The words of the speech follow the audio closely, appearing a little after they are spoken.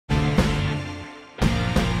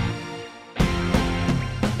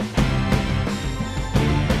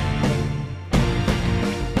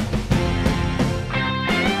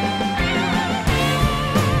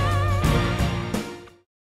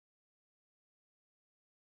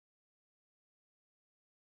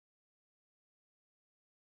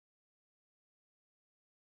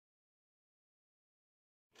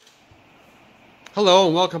Hello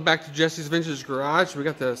and welcome back to Jesse's Vintage Garage. We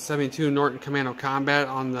got the 72 Norton Commando Combat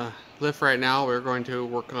on the lift right now. We're going to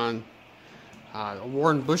work on a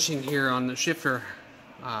worn bushing here on the shifter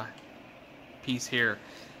piece here.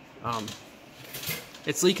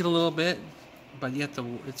 It's leaking a little bit, but yet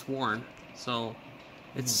it's worn, so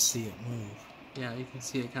it's. You can see it move. Yeah, you can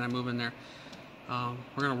see it kind of moving there. We're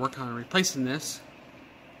going to work on replacing this.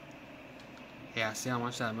 Yeah, see how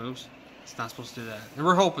much that moves? It's not supposed to do that. And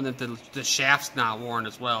we're hoping that the shaft's not worn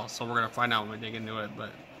as well, so we're going to find out when we dig into it.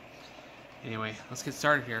 But anyway, let's get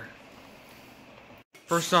started here.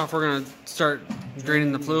 First off, we're going to start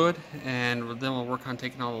draining the fluid, and then we'll work on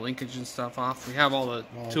taking all the linkage and stuff off. We have all the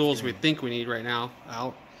tools we think we need right now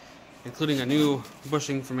out, including a new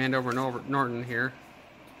bushing from Andover Norton here.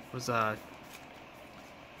 It was yeah,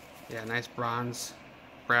 nice brass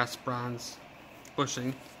bronze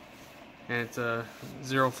bushing. And it's a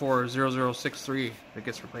 040063 that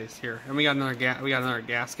gets replaced here. And we got another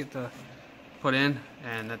gasket to put in,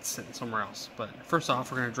 and that's sitting somewhere else. But first off,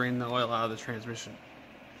 we're going to drain the oil out of the transmission.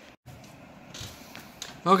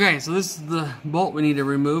 Okay, so this is the bolt we need to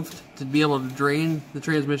remove to be able to drain the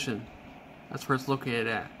transmission. That's where it's located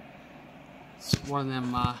at. It's one of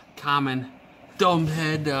them common domed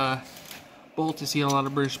head bolts you see on a lot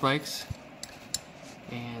of British bikes.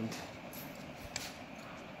 And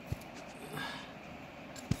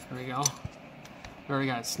there we go. We already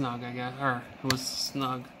got it snug, I guess. Or it was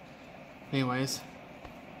snug. Anyways.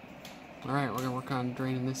 Alright, we're going to work on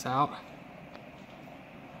draining this out.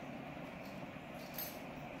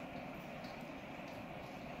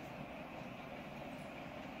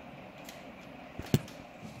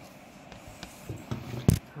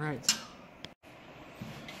 Alright.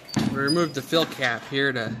 We removed the fill cap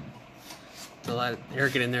here to let air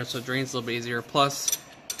get in there so it drains a little bit easier. Plus,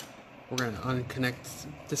 we're going to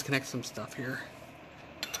disconnect some stuff here.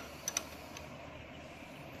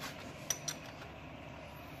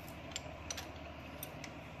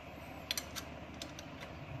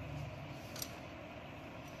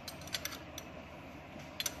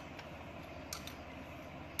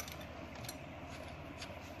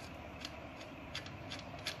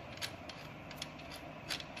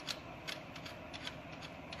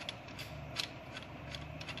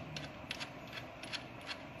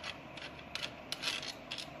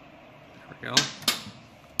 Go.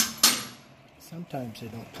 Sometimes they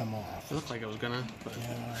don't come off. It looked like it was gonna, but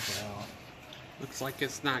yeah, well, looks like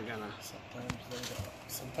it's not gonna. sometimes they don't.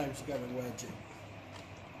 Sometimes you gotta wedge it.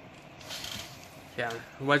 Yeah,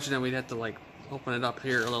 wedging it, we'd have to like open it up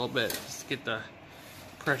here a little bit just to get the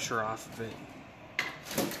pressure off of it.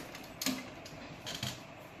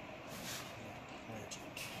 Wedge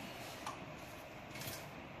it.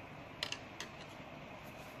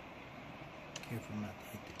 Careful not to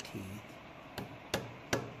hit the teeth.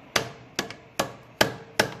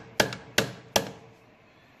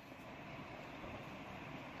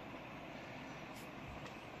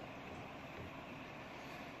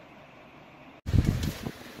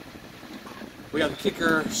 We got the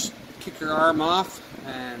kicker arm off,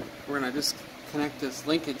 and we're gonna disconnect this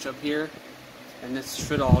linkage up here, and this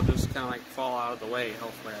should all just kind of like fall out of the way.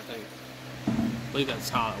 Hopefully, I believe that's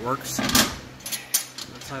how it works.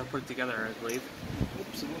 That's how I put it together, I believe.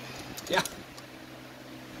 Oops. Yeah.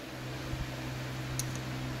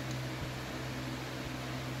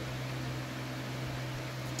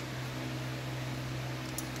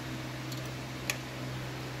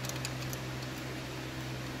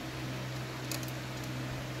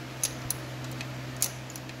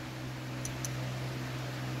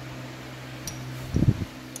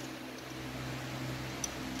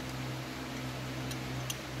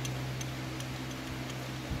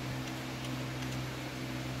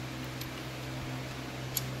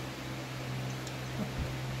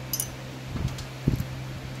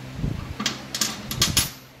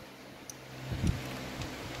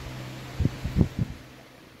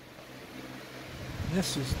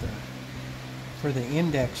 This is for the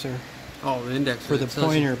indexer. Oh, the indexer. For the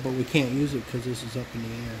pointer, but we can't use it because this is up in the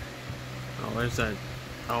air. Oh, there's that.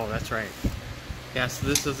 Oh, that's right. Yeah, so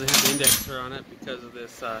this doesn't have the indexer on it because of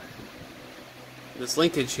this this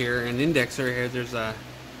linkage here and indexer here. There's a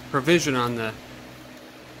provision on the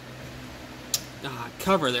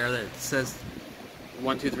cover there that says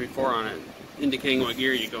 1, 2, 3, 4 on it, indicating what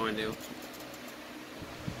gear you go into.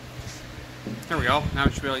 There we go. Now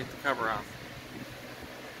we should be able to get the cover off.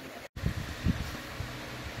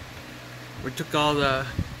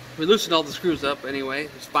 We loosened all the screws up anyway.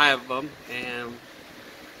 There's 5 of them, and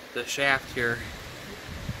the shaft here,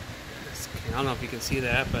 I don't know if you can see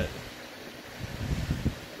that, but it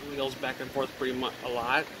wheels back and forth pretty much a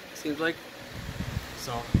lot, it seems like.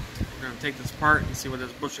 So We're going to take this apart and see what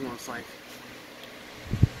this bushing looks like.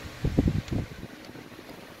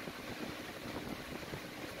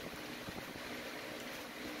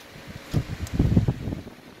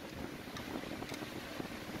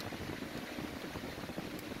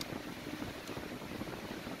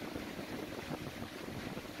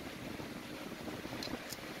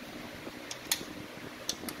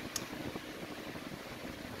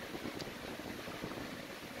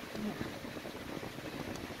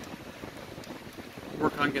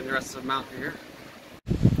 Work on getting the rest of the mount here.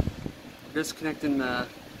 Disconnecting the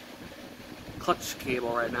clutch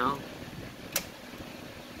cable right now.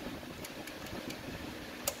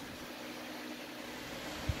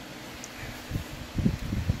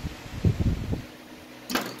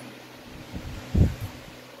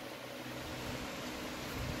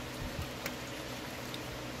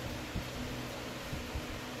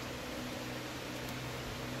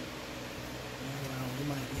 We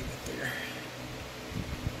might leave it there.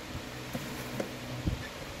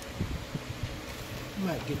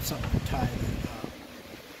 Might get something to tie that up.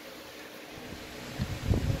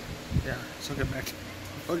 Yeah, so get back.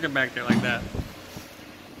 We'll get back there like that.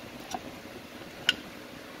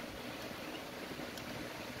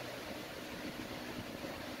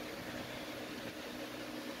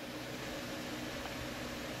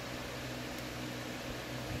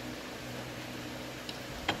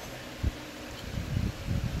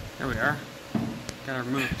 There we are. Gotta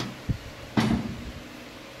remove.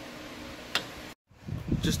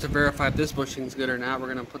 Just to verify if this bushing is good or not, we're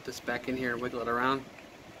going to put this back in here and wiggle it around.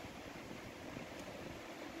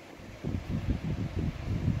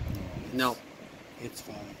 No. It's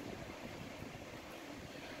fine.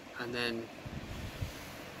 And then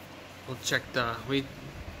we'll check the, we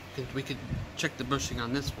could check the bushing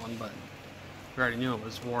on this one, but we already knew it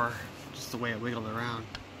was wore, just the way it wiggled around.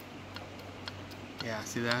 Yeah,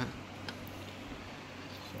 see that?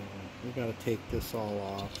 So we got to take this all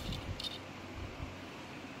off.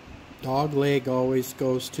 Dog leg always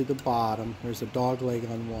goes to the bottom. There's a dog leg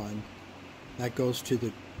on one. That goes to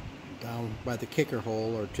the down by the kicker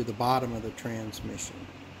hole or to the bottom of the transmission.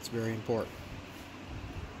 It's very important.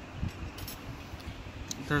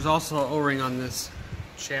 There's also an O-ring on this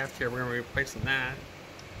shaft here. We're going to be replacing that.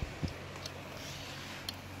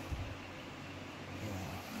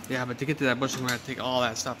 Yeah, but to get to that bushing, we're going to take all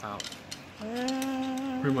that stuff out.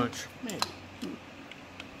 Pretty much. Maybe.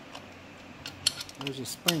 There's a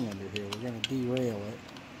spring under here. We're going to derail it.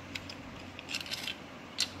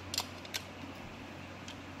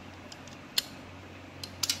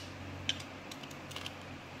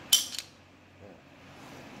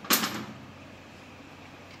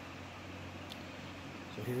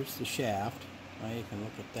 So here's the shaft. Now you can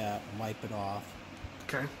look at that and wipe it off.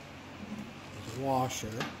 Okay. There's a washer.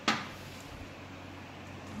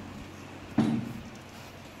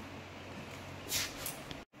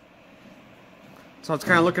 So it's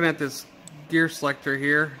kind of looking at this gear selector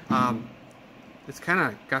here. It's kind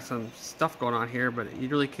of got some stuff going on here, but you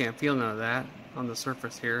really can't feel none of that on the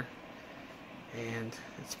surface here. And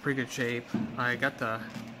it's pretty good shape. I got the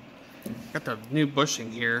new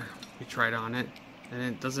bushing here. We tried on it, and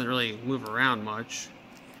it doesn't really move around much.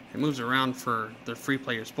 It moves around for the free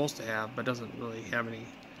play you're supposed to have, but doesn't really have any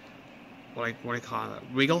what do you call it?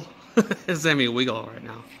 Wiggle? It doesn't have any wiggle right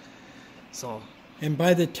now. So. And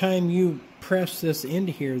by the time you press this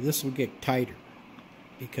into here, this will get tighter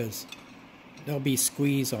because there'll be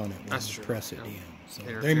squeeze on it when you press it in. So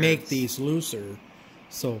they make these looser,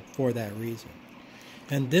 so for that reason.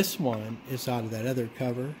 And this one is out of that other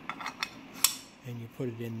cover, and you put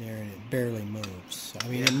it in there and it barely moves. I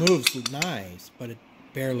mean, it moves nice, but it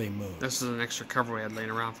barely moves. This is an extra cover we had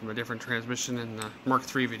laying around from a different transmission in the Mark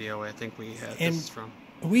III video. I think we had this from.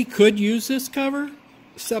 We could use this cover,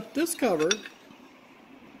 except this cover.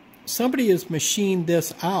 Somebody has machined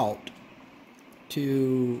this out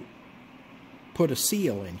to put a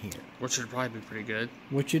seal in here. Which would probably be pretty good.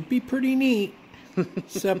 Which would be pretty neat.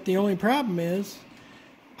 Except the only problem is,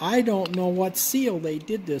 I don't know what seal they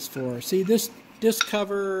did this for. See, this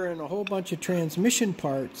cover and a whole bunch of transmission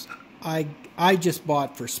parts, I just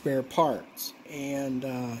bought for spare parts. And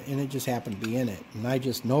it just happened to be in it. And I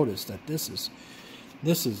just noticed that this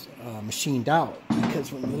is machined out.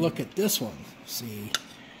 Because when you look at this one, see,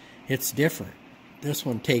 it's different. This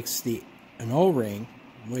one takes an O-ring,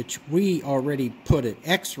 which we already put an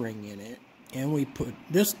X-ring in it, and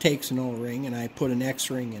this takes an O-ring, and I put an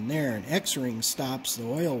X-ring in there. An X-ring stops the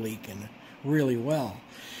oil leaking really well.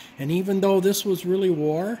 And even though this was really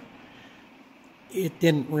wore, it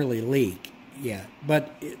didn't really leak yet,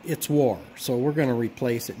 but it's wore. So we're going to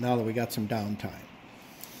replace it now that we got some downtime.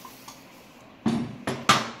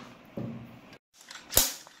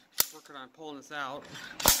 this out.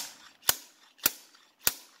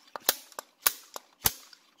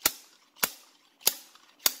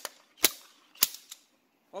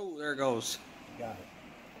 Oh, there it goes. Got it.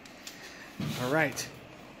 All right.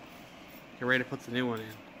 Get ready to put the new one in.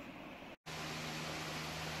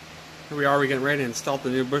 Here we are. We're getting ready to install the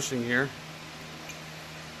new bushing here.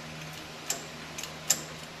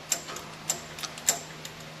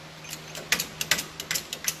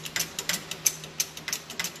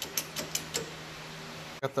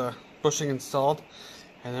 Got the bushing installed,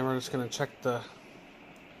 and then we're just going to check the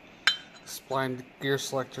spline gear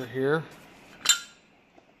selector here.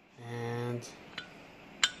 And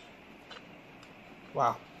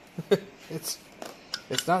wow, it's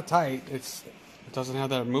not tight. It doesn't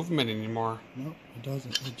have that movement anymore. No, it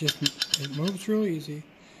doesn't. It moves real easy,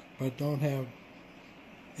 but it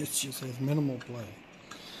just has minimal play.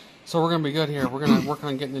 So we're gonna be good here. We're gonna work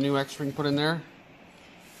on getting the new X-ring put in there,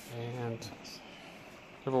 and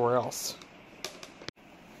everywhere else.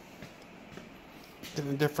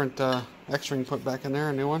 Getting a different X-ring put back in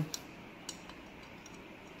there, a new one.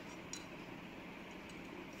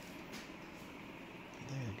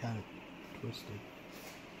 I got it twisted.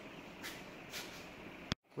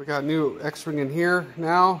 We got a new X-ring in here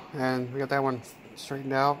now, and we got that one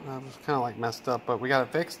straightened out. It was kind of like messed up, but we got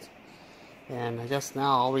it fixed. And I guess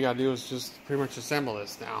now all we gotta do is just pretty much assemble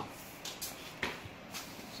this now.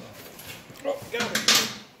 So, got it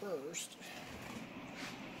first.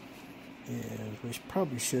 Is we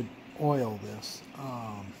probably should oil this.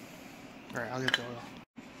 All right, I'll get the oil.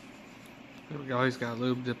 There we go. He's got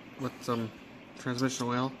lubed with some transmission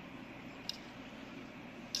oil.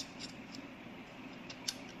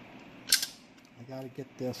 I got to get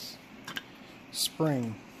this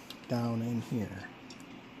spring down in here.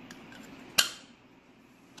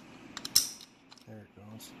 There it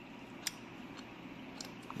goes.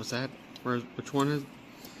 What's that? Which one is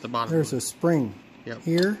the bottom? There's one? a spring Yep.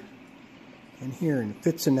 and here, and it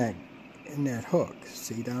fits in that hook.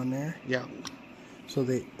 See down there? Yeah. So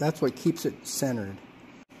that's what keeps it centered.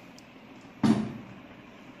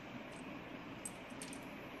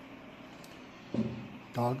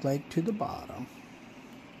 Dog leg to the bottom.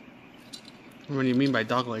 What do you mean by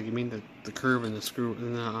dog leg? You mean the curve and the screw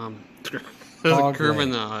and the Dog curve leg.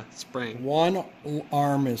 and the spring. One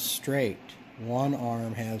arm is straight. One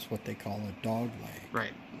arm has what they call a dog leg.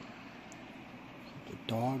 Right. The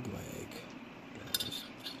dog leg goes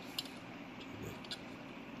to the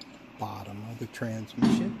bottom of the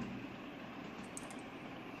transmission.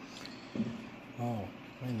 Oh,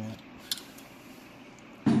 wait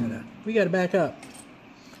a minute. We gotta back up.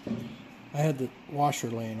 I had the washer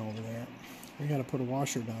laying over there. We gotta put a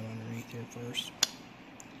washer down underneath here first.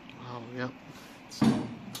 Oh, yep. So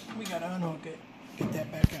we gotta unhook it, get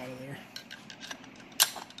that back out of there.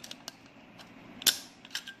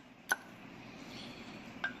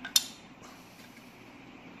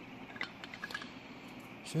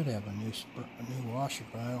 Should have a new washer,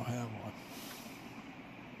 but I don't have one.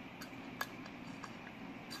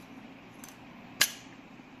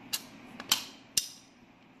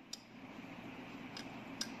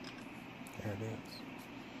 There it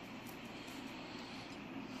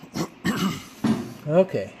is.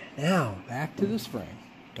 Okay, now back to the spring.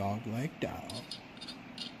 Dog leg down.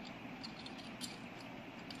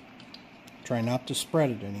 Try not to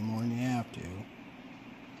spread it any more than you have to.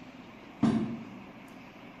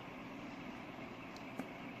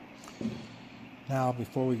 Now,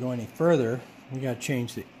 before we go any further, we got to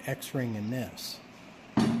change the X-ring in this.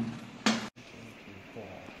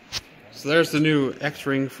 So there's the new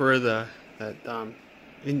X-ring for that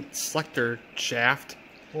selector shaft.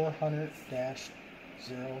 400-010.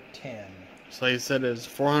 So like I said, it's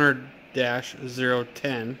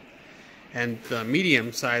 400-010, and the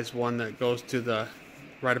medium-sized one that goes to the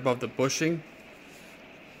right above the bushing.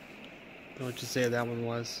 What would you say that one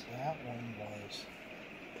was? That one was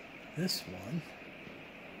this one.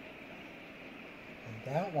 And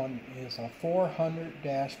that one is a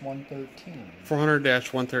 400-113.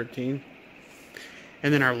 400-113.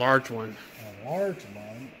 And then our large one. The large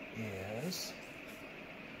one is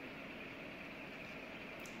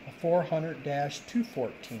a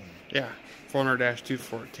 400-214. Yeah,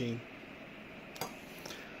 400-214.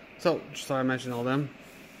 So, just thought I mentioned all them.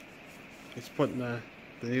 It's putting the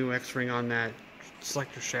new X-ring on that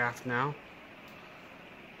selector shaft now.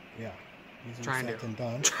 Yeah. Trying to.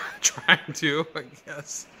 Done. Trying to, I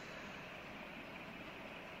guess.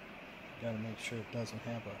 Got to make sure it doesn't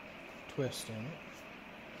have a twist in it.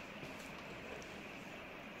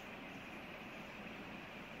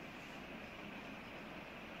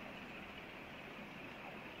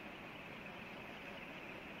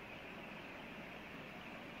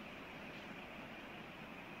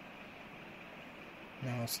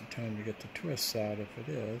 Now's the time to get the twists out if it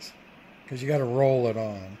is, because you got to roll it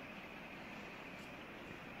on.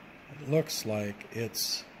 It looks like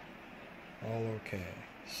it's all okay.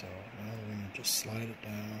 So now we're going to just slide it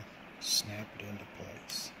down, snap it into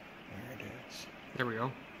place. There it is. There we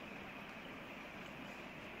go.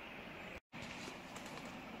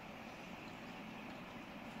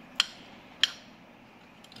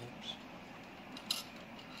 Oops.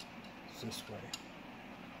 It's this way.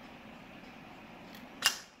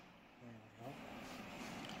 There we go.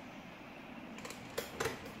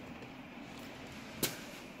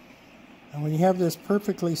 And when you have this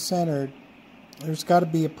perfectly centered, there's got to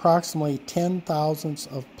be approximately 10 thousandths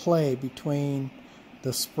of play between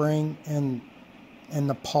the spring and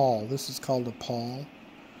the pawl. This is called a pawl.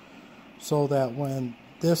 So that when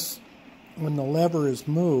the lever is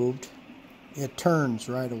moved, it turns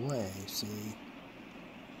right away. See?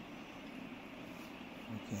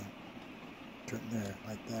 We can't turn there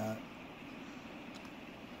like that.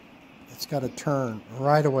 It's got to turn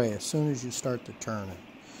right away as soon as you start to turn it.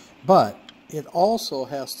 But it also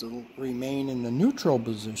has to remain in the neutral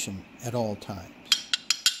position at all times.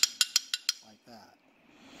 Like that.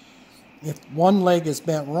 If one leg is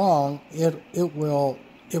bent wrong, it will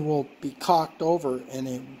be cocked over and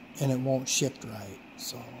it won't shift right.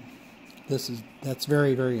 So that's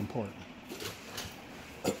very, very important.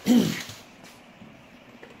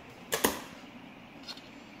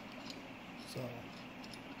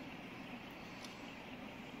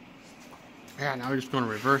 Yeah, now we're just going to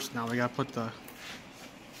reverse. Now we got to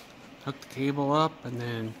hook the cable up and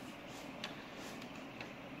then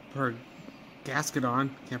put our gasket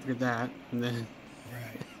on. Can't forget that. And then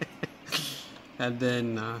Right. and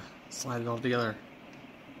then slide it all together.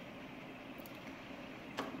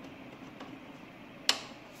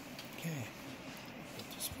 Okay.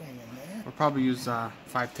 Put the spring in there. We'll probably use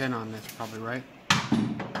 510 on this, probably, right?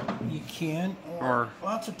 You can, Or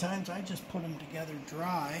lots of times I just put them together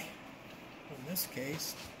dry. In this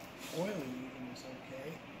case, oil even is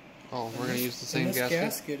okay. oh, we're going to use the same this gasket.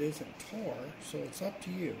 gasket isn't tore, so it's up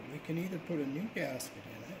to you. We can either put a new gasket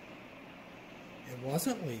in it. It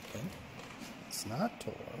wasn't leaking. It's not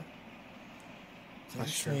tore. It's That's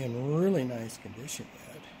actually true. in really nice condition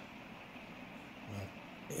yet. But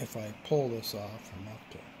if I pull this off enough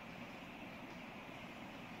to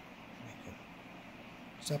make it,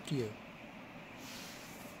 it's up to you.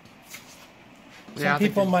 Yeah, Some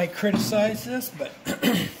people might criticize this, but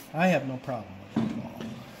I have no problem with it at all.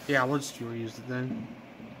 Yeah, we'll just reuse it then.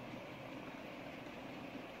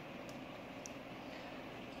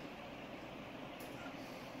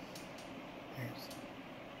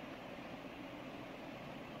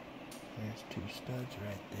 There's two studs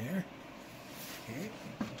right there. Okay.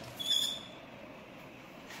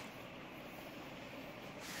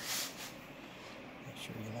 Make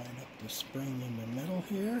sure you line up the spring in the middle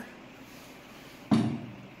here.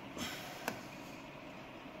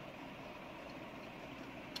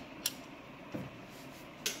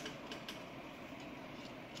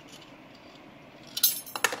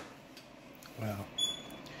 Well,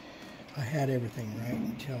 I had everything right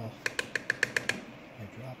until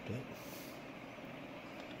I dropped it.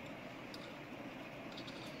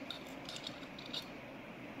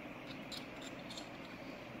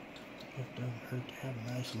 It doesn't hurt to have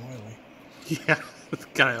it nice and oily. Yeah, it's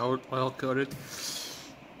kind of oil coated.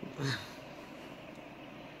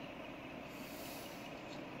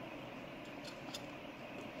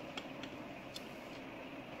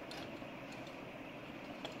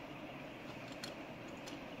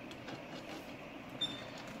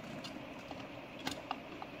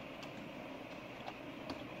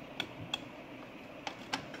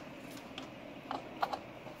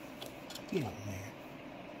 Get in there.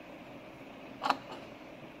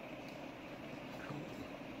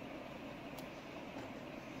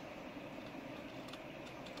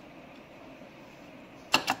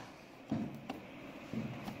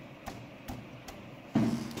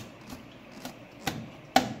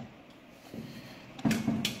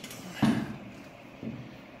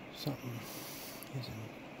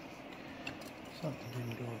 Something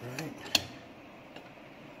didn't go right.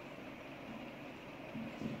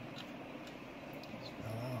 It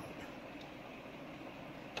fell out.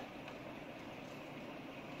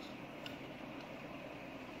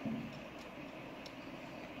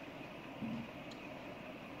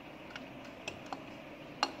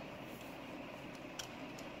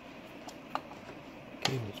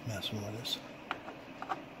 Cable's messing with us.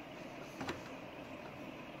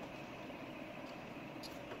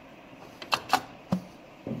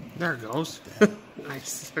 There it goes.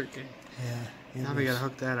 Nice. Okay. Yeah. Now we gotta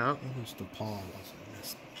hook that up. It was the pawl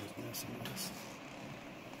wasn't messing with us.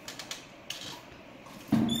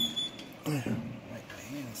 Wipe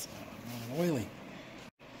my hands out. I'm oily.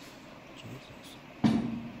 Jesus.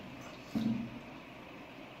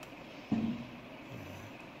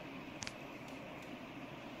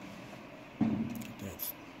 Get that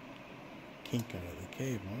kink out of the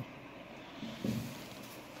cable.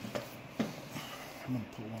 I'm going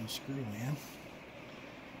to put one screw in.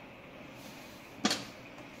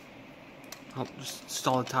 Oh, just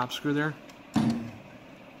install the top screw there. So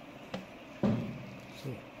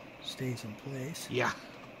it stays in place. Yeah.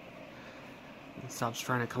 It stops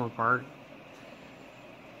trying to come apart.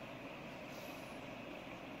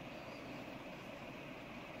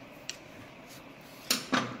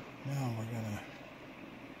 Now we're going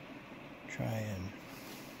to try and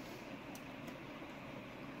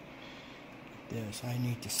get this. I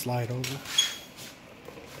need to slide over.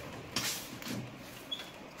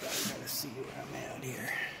 Gotta see where I'm at here.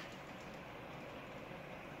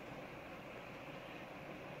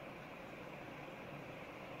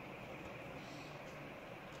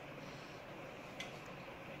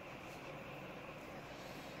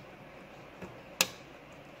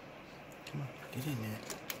 Come on, get in there.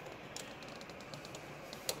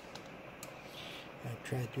 I've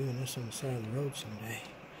tried doing this on the side of the road someday.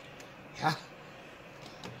 Yeah.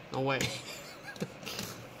 No way. I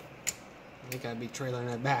think I'd be trailering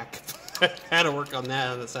that back. I had to work on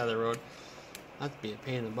that on the side of the road. That'd be a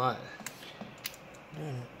pain in the butt.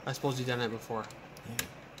 Yeah. I suppose you've done that before. Yeah.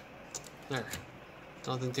 There.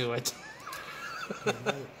 Nothing to it. Now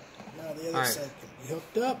the other All right. side can be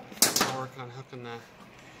hooked up. I'll work on hooking the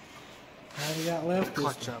All we got left is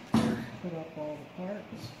clutch to up here. put up all the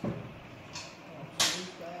parts.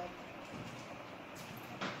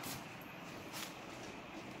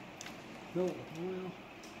 Fill it with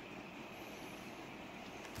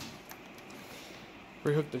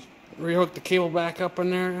oil. Rehook the cable back up in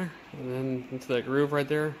there, and then into the groove right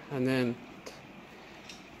there, and then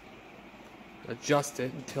adjust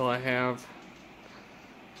it until I have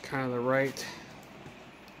kind of the right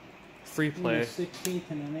free play. 1/16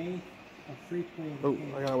 and an 1/8 of free play. Oh,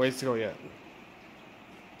 I got a ways to go yet.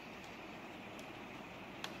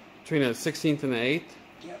 Between the 16th and the 8th.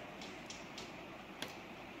 Yep.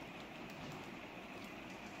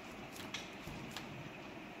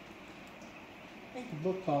 I think the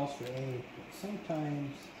book calls for 8, but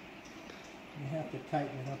sometimes you have to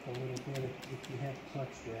tighten it up a little bit if you have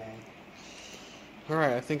clutch drag.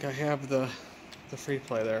 Alright, I think I have the free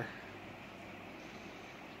play there.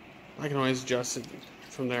 I can always adjust it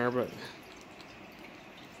from there, but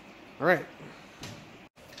alright.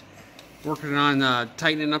 Working on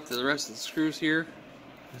tightening up the rest of the screws here.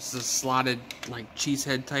 This is a slotted like cheese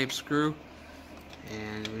head type screw,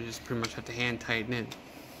 and we just pretty much have to hand tighten it.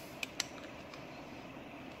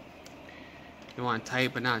 You want it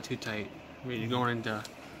tight, but not too tight. I mean, you're going into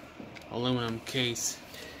aluminum case.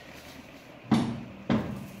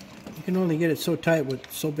 You can only get it so tight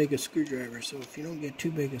with so big a screwdriver, so if you don't get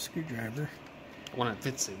too big a screwdriver. When it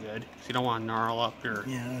fits it good. So you don't want to gnarl up your...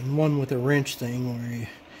 Yeah, and one with a wrench thing where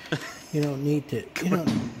you don't need to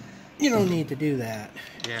you don't need to do that.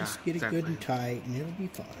 Yeah, just get exactly. it good and tight and it'll be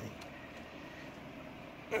fine.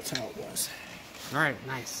 That's how it was. Alright,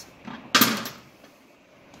 nice.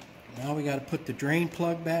 Now we got to put the drain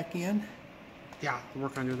plug back in. Yeah, we'll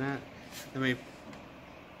work on doing that. Then we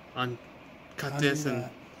cut this and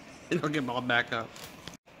it'll get all back up.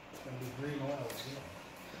 It's going to be green oil.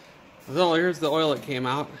 So here's the oil that came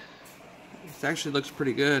out. It actually looks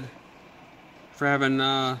pretty good for having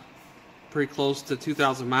pretty close to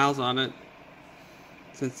 2,000 miles on it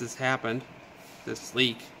since this happened, this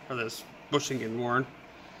leak or this bushing getting worn.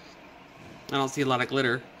 I don't see a lot of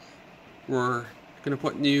glitter. We're gonna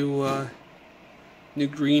put new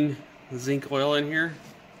green zinc oil in here,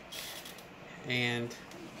 and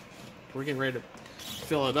we're getting ready to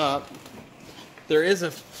fill it up. There is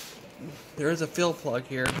a fill plug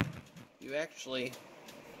here. You actually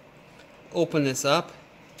open this up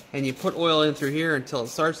and you put oil in through here until it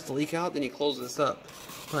starts to leak out, then you close this up.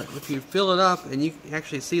 But if you fill it up, and you can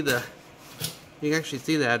actually see that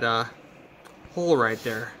hole right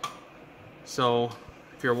there. So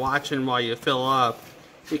if you're watching while you fill up,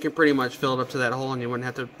 you can pretty much fill it up to that hole and you wouldn't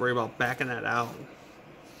have to worry about backing that out.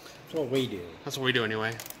 That's what we do. That's what we do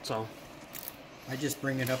anyway. So I just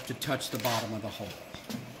bring it up to touch the bottom of the hole.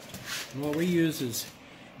 And what we use is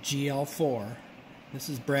GL4. This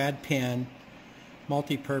is Brad Penn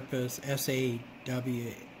multi-purpose SAW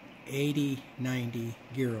 8090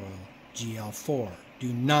 gear oil, GL4.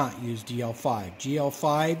 Do not use GL5.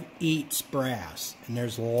 GL5 eats brass, and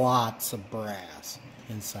there's lots of brass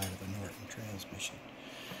inside of a Norton transmission.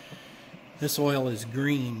 This oil is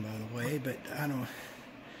green, by the way, but I don't.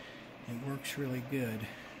 It works really good.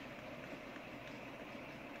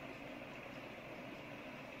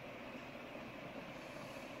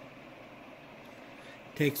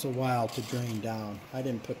 Takes a while to drain down. I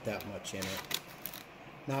didn't put that much in it.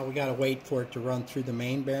 Now we gotta wait for it to run through the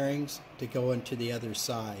main bearings to go into the other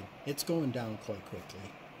side. It's going down quite quickly.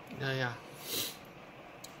 Yeah.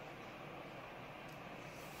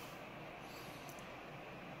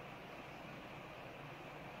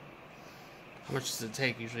 How much does it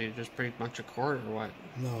take? Usually just pretty much a quart or what?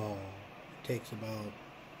 No, it takes about,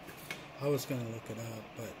 I was gonna look it up,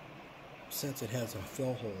 but since it has a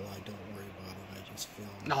fill hole, I don't worry about it. I just fill.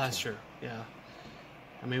 No, that's true. Yeah.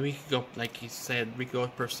 I mean, we could go, like you said, we could go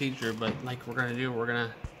with procedure, but like we're gonna do, we're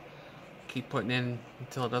gonna keep putting in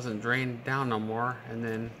until it doesn't drain down no more, and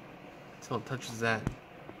then until it touches that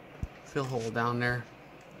fill hole down there.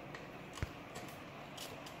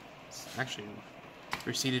 It's actually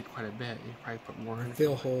receded quite a bit. You probably put more in. The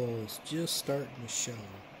fill hole is just starting to show.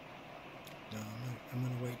 No, I'm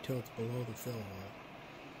gonna wait till it's below the fill hole.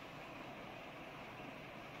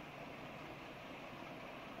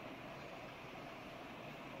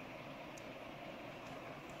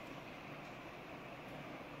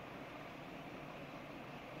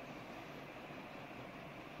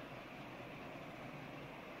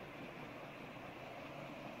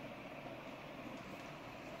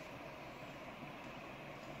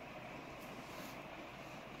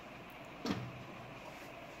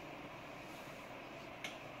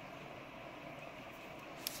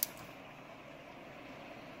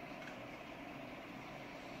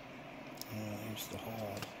 Here's the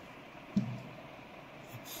hole.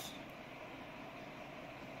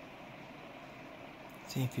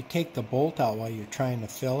 See, if you take the bolt out while you're trying to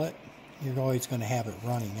fill it, you're always going to have it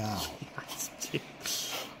running out.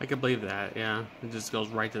 I can believe that, yeah. It just goes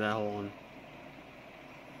right to that hole. And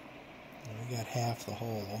we got half the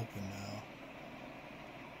hole open now.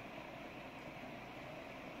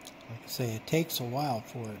 Like I say, it takes a while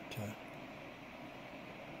for it to...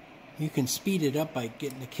 You can speed it up by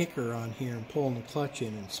getting the kicker on here and pulling the clutch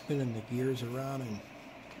in and spinning the gears around, and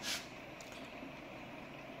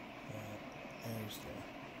there's the,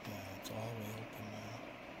 yeah, it's all the way open now.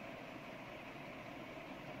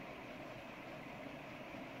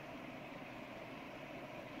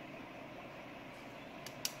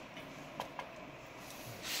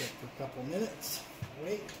 Sit for a couple minutes,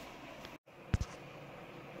 wait.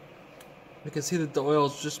 we can see that the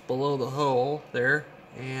oil's just below the hole there.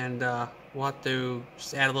 And we'll have to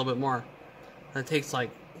just add a little bit more. It takes like,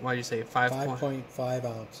 what do you say, 5.5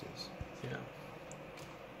 ounces. Yeah.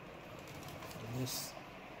 And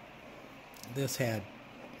this had,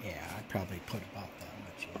 yeah, I probably put about that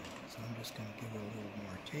much in. So I'm just going to give it a little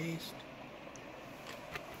more taste.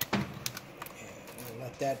 And we'll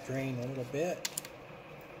let that drain a little bit.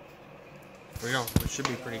 There we go. It should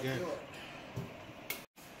be pretty good.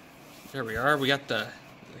 There we are. We got the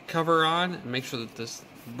cover on, and make sure that this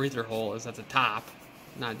breather hole is at the top,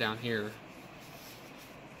 not down here.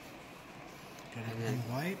 Got everything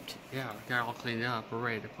wiped? Yeah, we got it all cleaned up. We're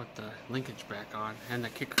ready to put the linkage back on and the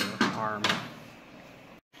kicker arm.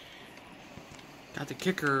 Got the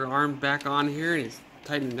kicker arm back on here, and he's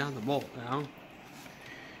tightening down the bolt now.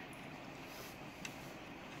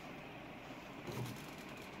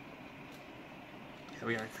 Yeah,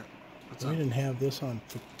 we got. What's up? We didn't have this on.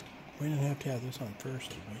 We didn't have to have this on first,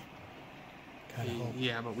 did we?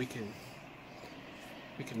 Yeah, but we can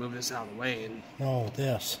move this out of the way and. No,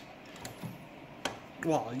 this.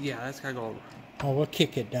 Well, yeah, that's gotta go. Oh, we'll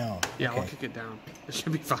kick it down. Yeah, okay. we'll kick it down. It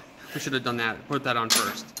should be fine. We should have done that. Put that on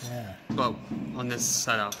first. Yeah. But on this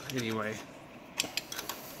setup, anyway.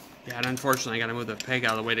 Yeah, and unfortunately, I gotta move the peg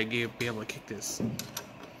out of the way to be able to kick this.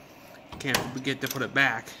 Can't get to put it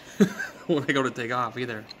back when I go to take off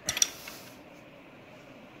either.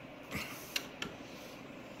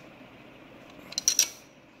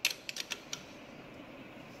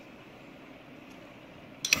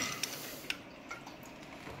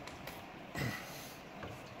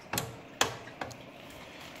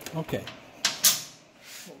 Okay.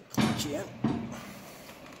 Clutch in. There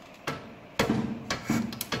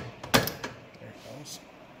it goes.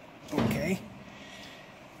 Okay.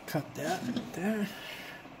 Cut that right there.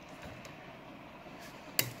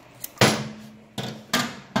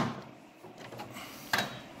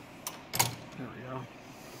 There we go.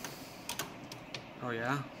 Oh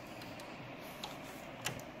yeah?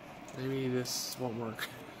 Maybe this won't work.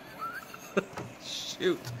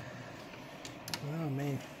 Shoot. Well,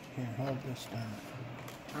 maybe. Here, hold this down.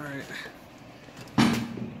 Alright.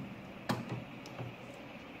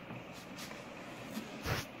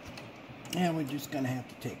 Yeah, we're just going to have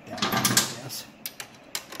to take that out, I guess.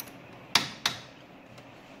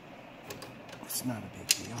 It's not a big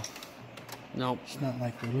deal. Nope. It's not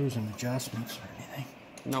like we're losing adjustments or anything.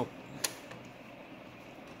 Nope.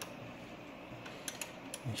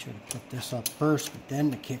 I should have put this up first, but then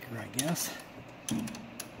the kicker, I guess.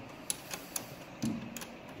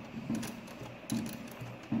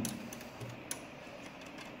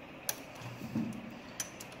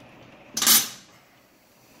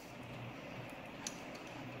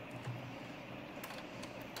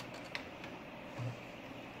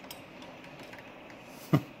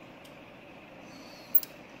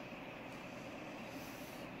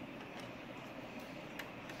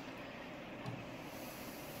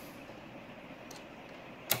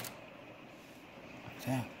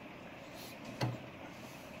 That.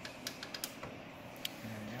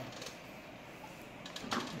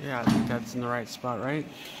 Yeah, I think that's in the right spot, right?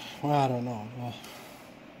 Well, I don't know. Well,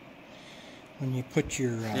 when you put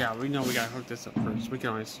your yeah, we know we gotta hook this up first. We can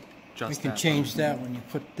always adjust we can that. change that when you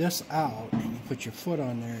put this out and you put your foot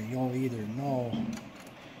on there. You'll either know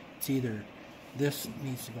it's either this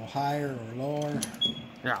needs to go higher or lower,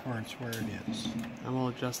 Yeah, or it's where it is. and we'll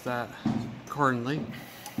adjust that accordingly.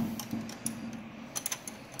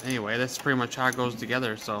 Anyway, that's pretty much how it goes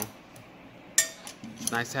together, so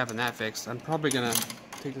it's nice having that fixed. I'm probably gonna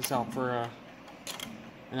take this out for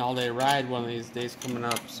an all-day ride one of these days coming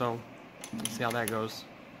up, so let's see how that goes.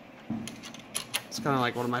 It's kind of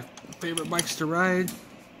like one of my favorite bikes to ride,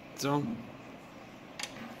 so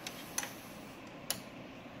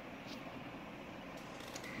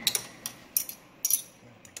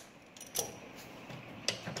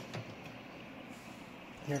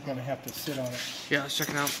You're gonna have to sit on it. yeah, let's check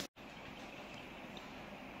it out.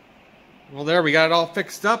 Well, there, we got it all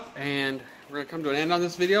fixed up, and we're gonna come to an end on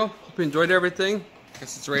this video. Hope you enjoyed everything.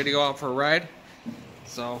 Guess it's ready to go out for a ride.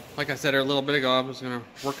 So, like I said a little bit ago, I was gonna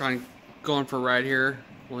work on going for a ride here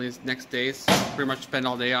one of these next days. Pretty much spend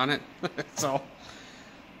all day on it. So,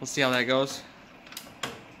 we'll see how that goes.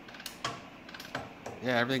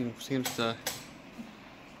 Yeah, everything seems to.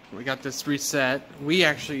 We got this reset. We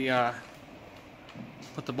actually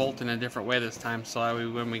put the bolt in a different way this time, so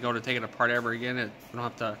that when we go to take it apart ever again, we don't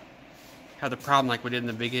have to have the problem like we did in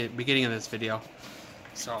the beginning of this video.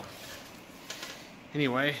 So,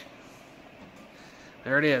 anyway,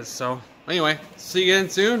 there it is. So, anyway, see you again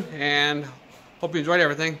soon, and hope you enjoyed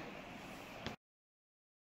everything.